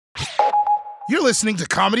You're listening to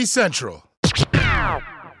Comedy Central.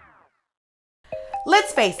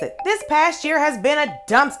 Let's face it, this past year has been a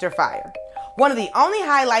dumpster fire. One of the only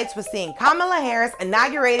highlights was seeing Kamala Harris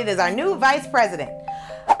inaugurated as our new vice president.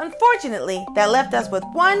 Unfortunately, that left us with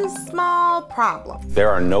one small problem. There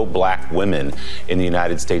are no black women in the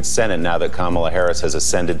United States Senate now that Kamala Harris has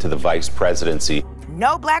ascended to the vice presidency.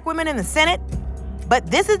 No black women in the Senate? But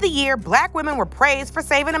this is the year black women were praised for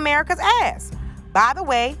saving America's ass. By the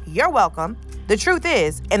way, you're welcome. The truth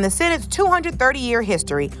is, in the Senate's 230-year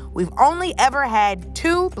history, we've only ever had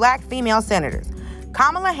 2 black female senators,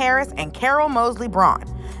 Kamala Harris and Carol Moseley Braun.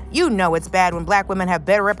 You know it's bad when black women have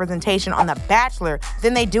better representation on The Bachelor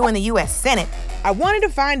than they do in the U.S. Senate. I wanted to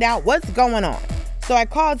find out what's going on, so I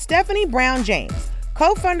called Stephanie Brown James,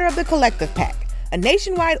 co-founder of the Collective PAC, a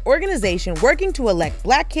nationwide organization working to elect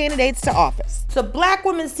black candidates to office. So black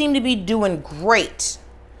women seem to be doing great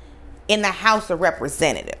in the House of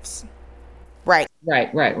Representatives. Right.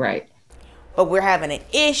 But we're having an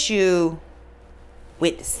issue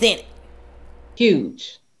with the Senate.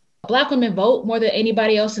 Huge. Black women vote more than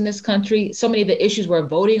anybody else in this country. So many of the issues we're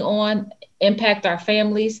voting on impact our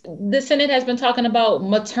families. The Senate has been talking about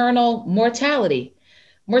maternal mortality.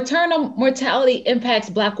 Maternal mortality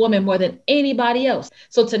impacts black women more than anybody else.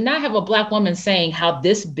 So to not have a black woman saying how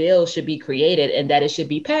this bill should be created and that it should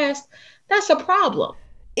be passed, that's a problem.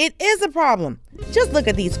 It is a problem. Just look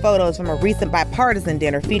at these photos from a recent bipartisan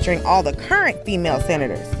dinner featuring all the current female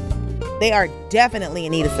senators. They are definitely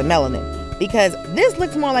in need of some melanin, because this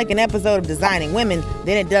looks more like an episode of Designing Women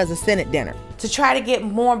than it does a Senate dinner. To try to get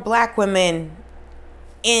more black women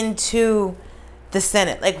into the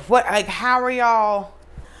Senate. How are y'all?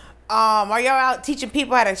 Are y'all out teaching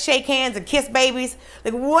people how to shake hands and kiss babies?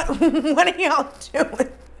 What are y'all doing?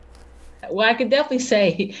 Well, I can definitely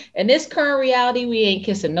say, in this current reality, we ain't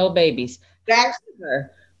kissing no babies.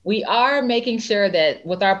 However, we are making sure that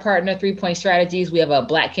with our partner 3 Point Strategies, we have a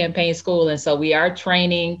black campaign school. And so we are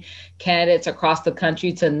training candidates across the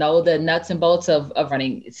country to know the nuts and bolts of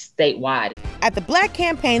running statewide. At the Black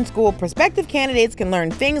Campaign School, prospective candidates can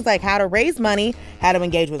learn things like how to raise money, how to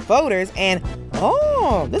engage with voters, and,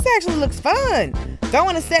 this actually looks fun. Go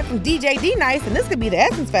on a set from DJ D-Nice, and this could be the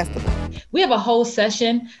Essence Festival. We have a whole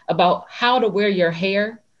session about how to wear your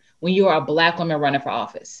hair when you are a black woman running for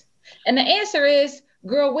office. And the answer is,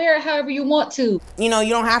 girl, wear it however you want to. You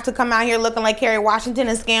don't have to come out here looking like Kerry Washington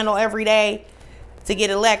and Scandal every day to get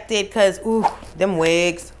elected, because, them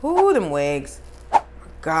wigs.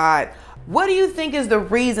 God. What do you think is the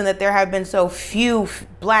reason that there have been so few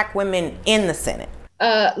black women in the Senate?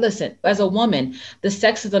 Listen, as a woman, the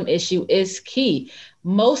sexism issue is key.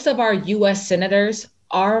 Most of our U.S. senators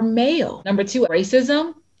are male. Number 2,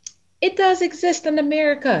 racism. It does exist in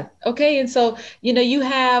America, okay? And so, you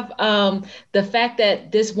have the fact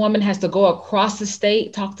that this woman has to go across the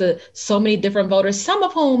state, talk to so many different voters, some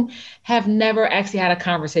of whom have never actually had a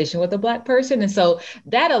conversation with a black person. And so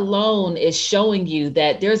that alone is showing you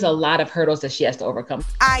that there's a lot of hurdles that she has to overcome.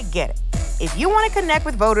 I get it. If you want to connect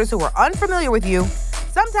with voters who are unfamiliar with you,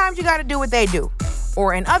 sometimes you got to do what they do.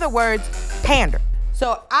 Or in other words, pander.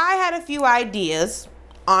 So I had a few ideas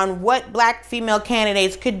on what black female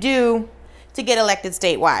candidates could do to get elected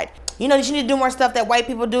statewide. You need to do more stuff that white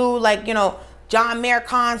people do, like, John Mayer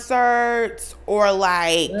concerts, or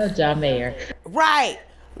John Mayer. Right.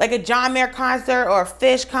 Like a John Mayer concert or a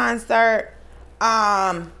Fish concert.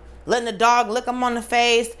 Letting the dog lick them on the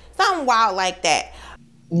face. Something wild like that.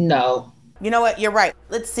 No. You know what? You're right.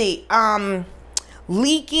 Let's see.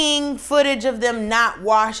 Leaking footage of them not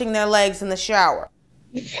washing their legs in the shower.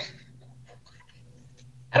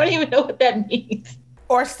 I don't even know what that means.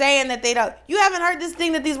 Or saying that they don't. You haven't heard this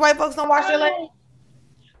thing that these white folks don't wash their legs?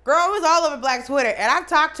 Girl, it was all over Black Twitter, and I've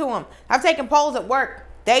talked to them. I've taken polls at work.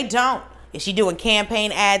 They don't. Is she doing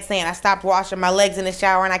campaign ads saying I stopped washing my legs in the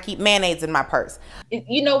shower and I keep mayonnaise in my purse?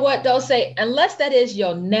 You know what? They'll say, unless that is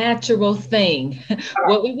your natural thing,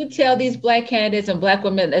 what we would tell these black candidates and black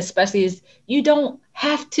women especially is you don't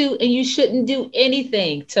have to and you shouldn't do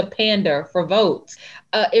anything to pander for votes.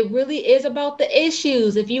 It really is about the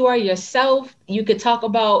issues. If you are yourself, you could talk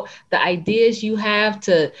about the ideas you have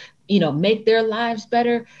to, make their lives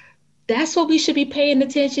better. That's what we should be paying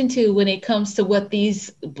attention to when it comes to what these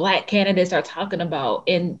black candidates are talking about,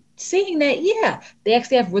 and seeing that, they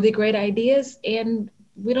actually have really great ideas and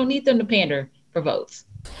we don't need them to pander for votes.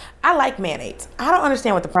 I like mayonnaise. I don't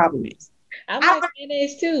understand what the problem is. I like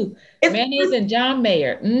mayonnaise too. Mayonnaise and John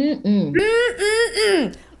Mayer.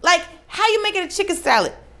 Like, how you making a chicken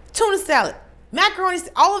salad, tuna salad, macaroni,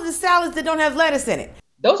 all of the salads that don't have lettuce in it?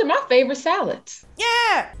 Those are my favorite salads.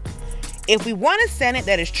 Yeah. If we want a Senate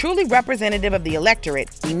that is truly representative of the electorate,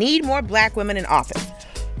 we need more black women in office.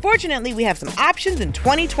 Fortunately, we have some options in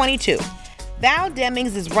 2022. Val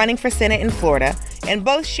Demings is running for Senate in Florida, and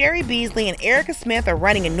both Sherry Beasley and Erica Smith are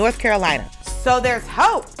running in North Carolina. So there's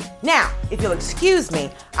hope. Now, if you'll excuse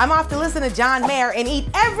me, I'm off to listen to John Mayer and eat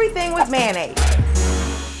everything with mayonnaise.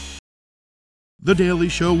 The Daily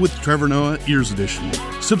Show with Trevor Noah, Ears Edition.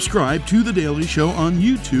 Subscribe to The Daily Show on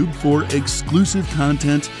YouTube for exclusive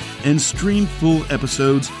content and stream full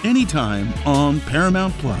episodes anytime on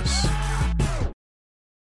Paramount+.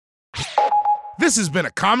 This has been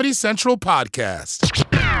a Comedy Central podcast.